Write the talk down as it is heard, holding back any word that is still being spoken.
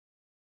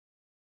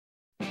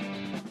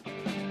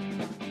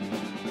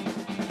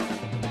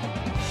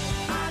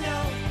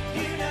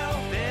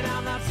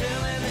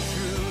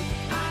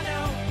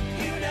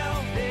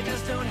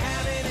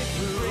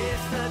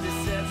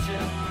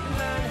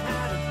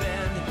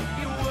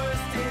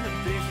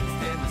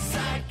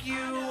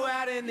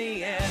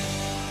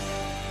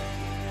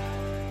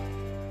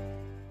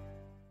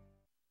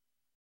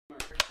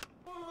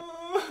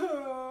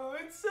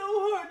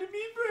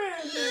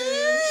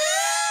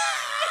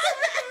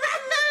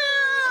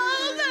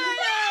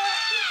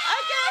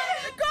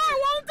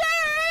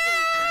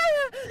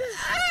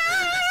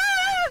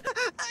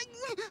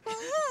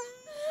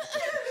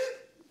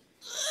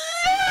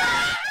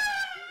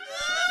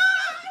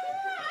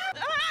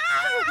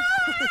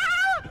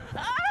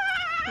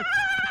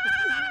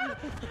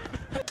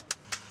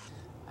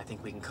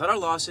cut our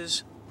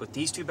losses, put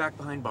these two back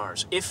behind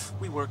bars, if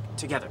we work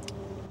together.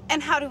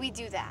 And how do we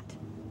do that?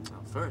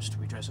 Well, first,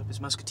 we dress up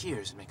as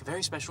musketeers and make a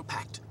very special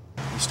pact.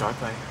 We start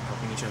by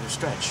helping each other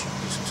stretch, do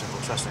some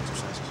simple trust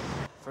exercises.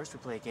 First, we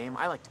play a game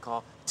I like to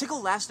call Tickle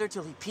Lassiter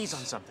till he pees on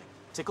something.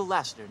 Tickle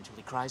Lassiter until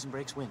he cries and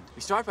breaks wind.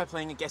 We start by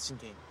playing a guessing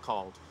game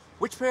called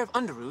Which Pair of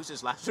Underoos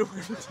is Lassiter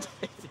wearing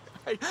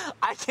today?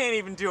 I can't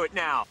even do it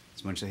now.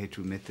 As much as I hate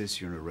to admit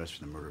this, you're under arrest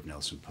for the murder of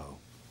Nelson Poe.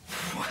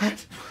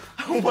 What?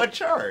 What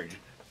charge?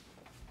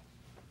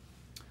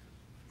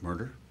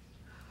 Murder?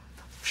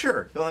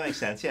 Sure. Well, that makes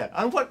sense, yeah.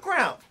 On what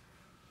ground?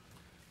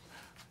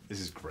 This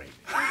is great.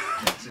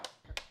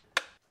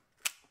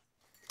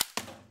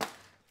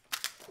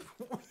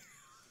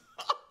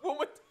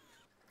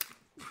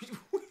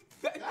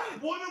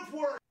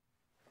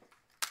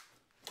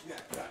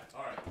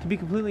 To be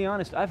completely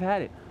honest, I've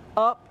had it.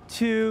 Up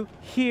to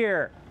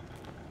here.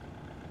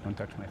 Don't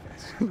touch my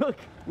face. Look,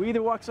 we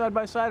either walk side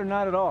by side or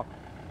not at all.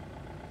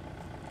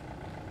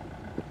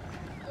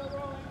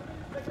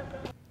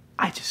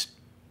 I just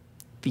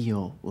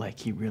feel like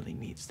he really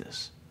needs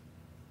this.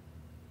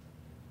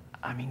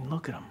 I mean,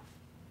 look at him.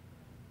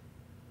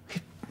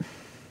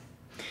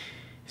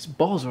 His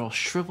balls are all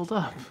shriveled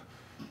up.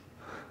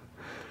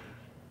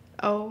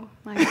 Oh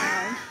my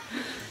God.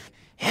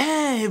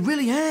 Yeah, it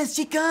really has,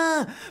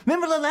 chica.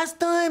 Remember the last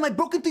time I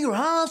broke into your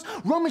house,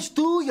 rummaged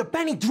through your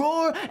panty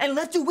drawer, and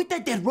left you with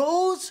that dead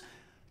rose?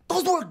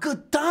 Those were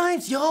good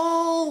times,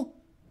 yo.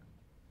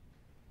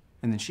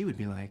 And then she would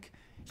be like,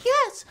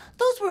 Yes,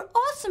 those were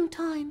awesome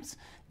times.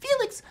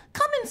 Felix,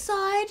 come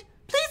inside.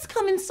 Please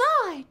come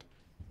inside.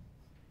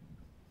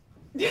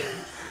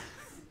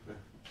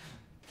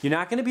 you're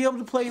not going to be able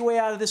to play your way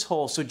out of this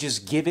hole, so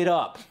just give it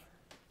up.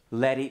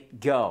 Let it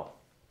go.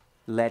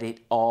 Let it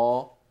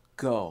all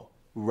go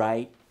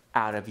right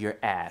out of your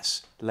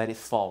ass. Let it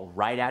fall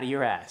right out of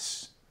your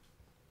ass.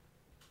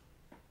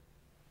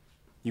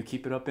 You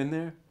keep it up in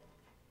there?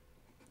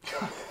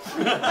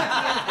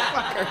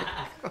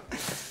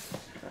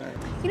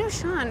 You know,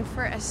 Sean,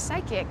 for a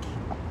psychic,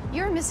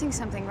 you're missing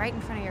something right in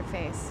front of your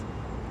face.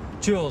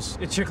 Jules,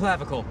 it's your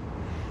clavicle.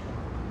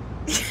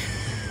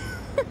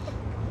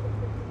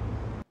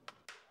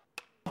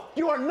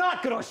 You are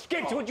not going to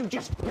escape to what you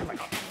just... Come on.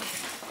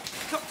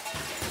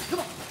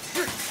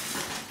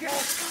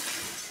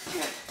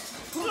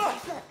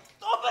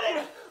 Open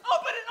it!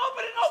 Open it!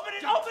 Open it! Open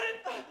it! Open it!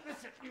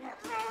 Listen, you are...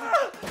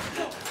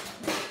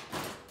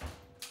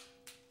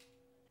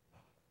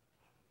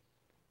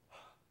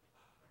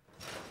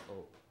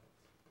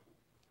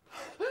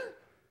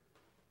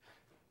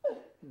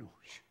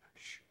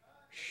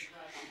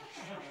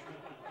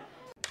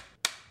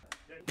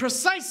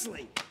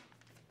 Precisely.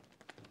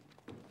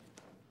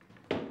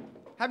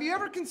 Have you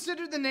ever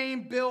considered the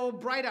name Bill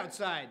Bright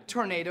Outside?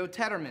 Tornado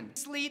Tetterman.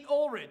 Sleet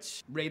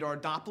Ulrich. Radar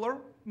Doppler.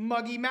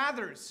 Muggy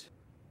Mathers.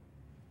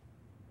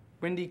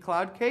 Windy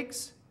Cloud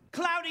Cakes.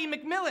 Cloudy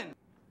McMillan.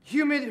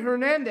 Humid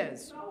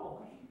Hernandez. Oh.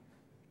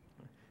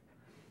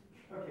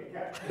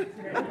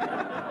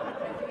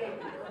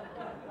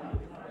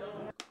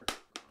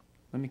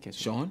 Let me kiss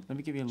you. Sean? Let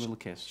me give you a little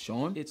kiss.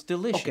 Sean? It's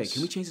delicious. Okay,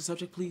 can we change the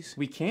subject, please?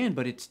 We can,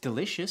 but it's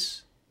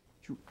delicious.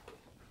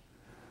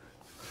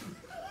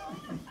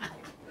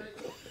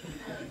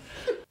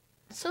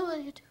 So what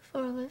do you do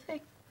for a living?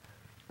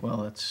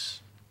 Well,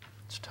 it's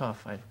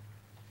tough. I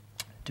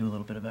do a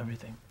little bit of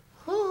everything.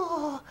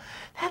 Oh,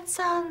 that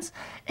sounds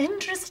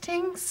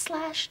interesting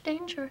 /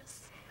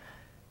 dangerous.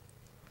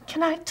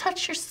 Can I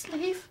touch your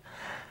sleeve?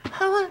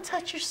 I want to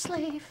touch your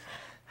sleeve.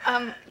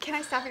 Can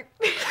I stop you?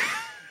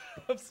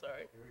 I'm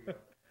sorry.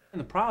 And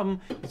the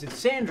problem is that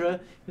Sandra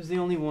is the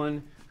only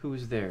one who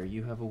was there.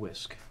 You have a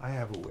whisk. I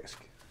have a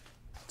whisk.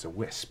 It's a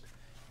wisp.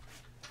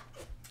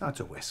 No,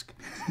 it's a whisk.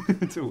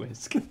 It's a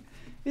whisk.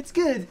 It's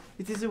good.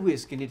 It is a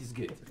whisk, and it is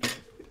good.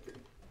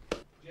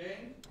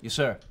 Jane? Yes,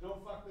 sir.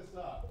 Don't fuck this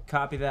up.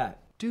 Copy that.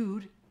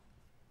 Dude,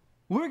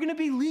 we're gonna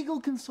be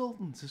legal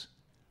consultants.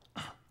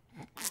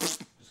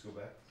 Just go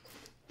back.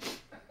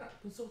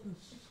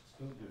 Consultants.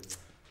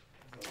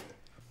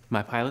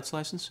 My pilot's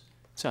license?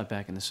 It's out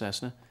back in the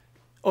Cessna.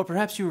 Or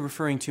perhaps you were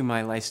referring to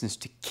my license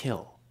to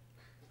kill.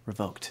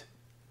 Revoked.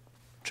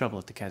 Trouble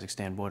at the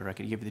Kazakhstan border. I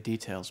could give you the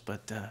details,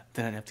 but then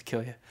I'd have to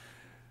kill you.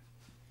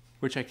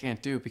 Which I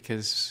can't do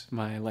because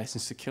my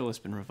license to kill has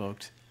been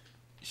revoked.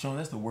 Sean,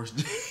 that's the worst.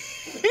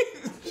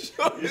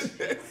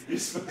 You're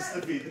supposed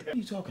to be there. What are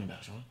you talking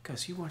about, Sean?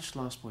 Gus, you watched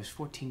Lost Boys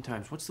 14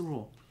 times. What's the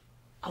rule?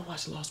 I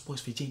watched Lost Boys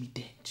for Jamie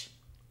Dench.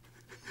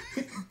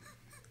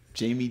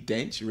 Jamie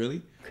Dench,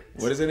 really?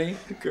 What is her name?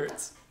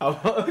 Kurtz. I was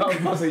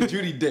about to say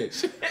Judy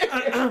Dench.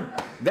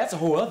 That's a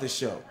whole other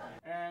show.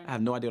 I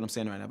have no idea what I'm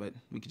saying right now, but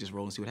we could just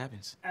roll and see what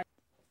happens.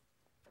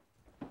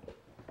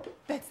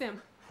 That's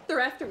them. They're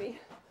after me.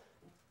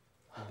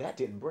 That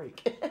didn't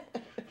break.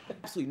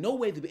 Absolutely no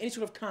way there'd be any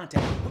sort of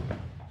contact.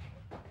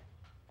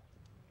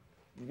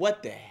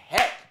 What the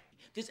heck?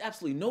 There's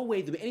absolutely no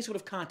way there'd be any sort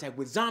of contact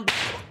with zombies.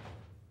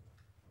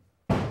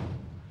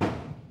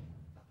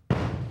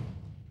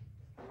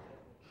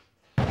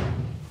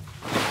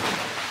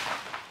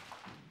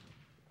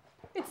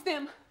 It's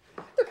Sam,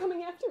 they're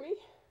coming after me.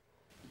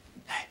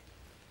 Hey,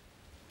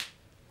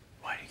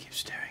 why do you keep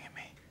staring at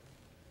me?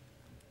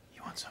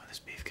 You want some of this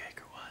beefcake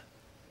or what?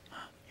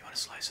 Huh? You want a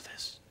slice of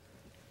this?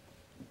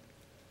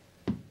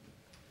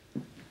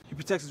 He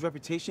protects his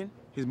reputation,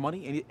 his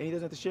money, and he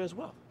doesn't have to share his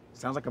wealth.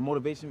 Sounds like a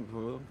motivation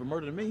for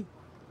murder to me.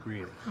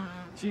 Really?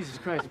 Jesus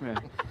Christ, man.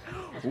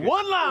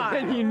 One line!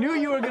 And you knew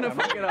you were gonna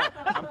fuck it up.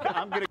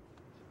 I'm gonna...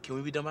 Can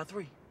we be done by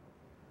 3?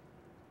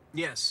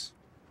 Yes.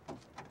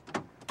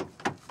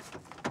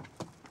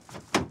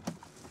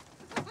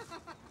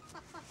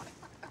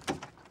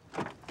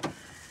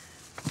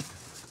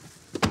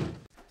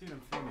 Dude,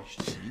 I'm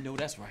finished. You know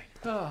that's right.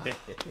 Oh.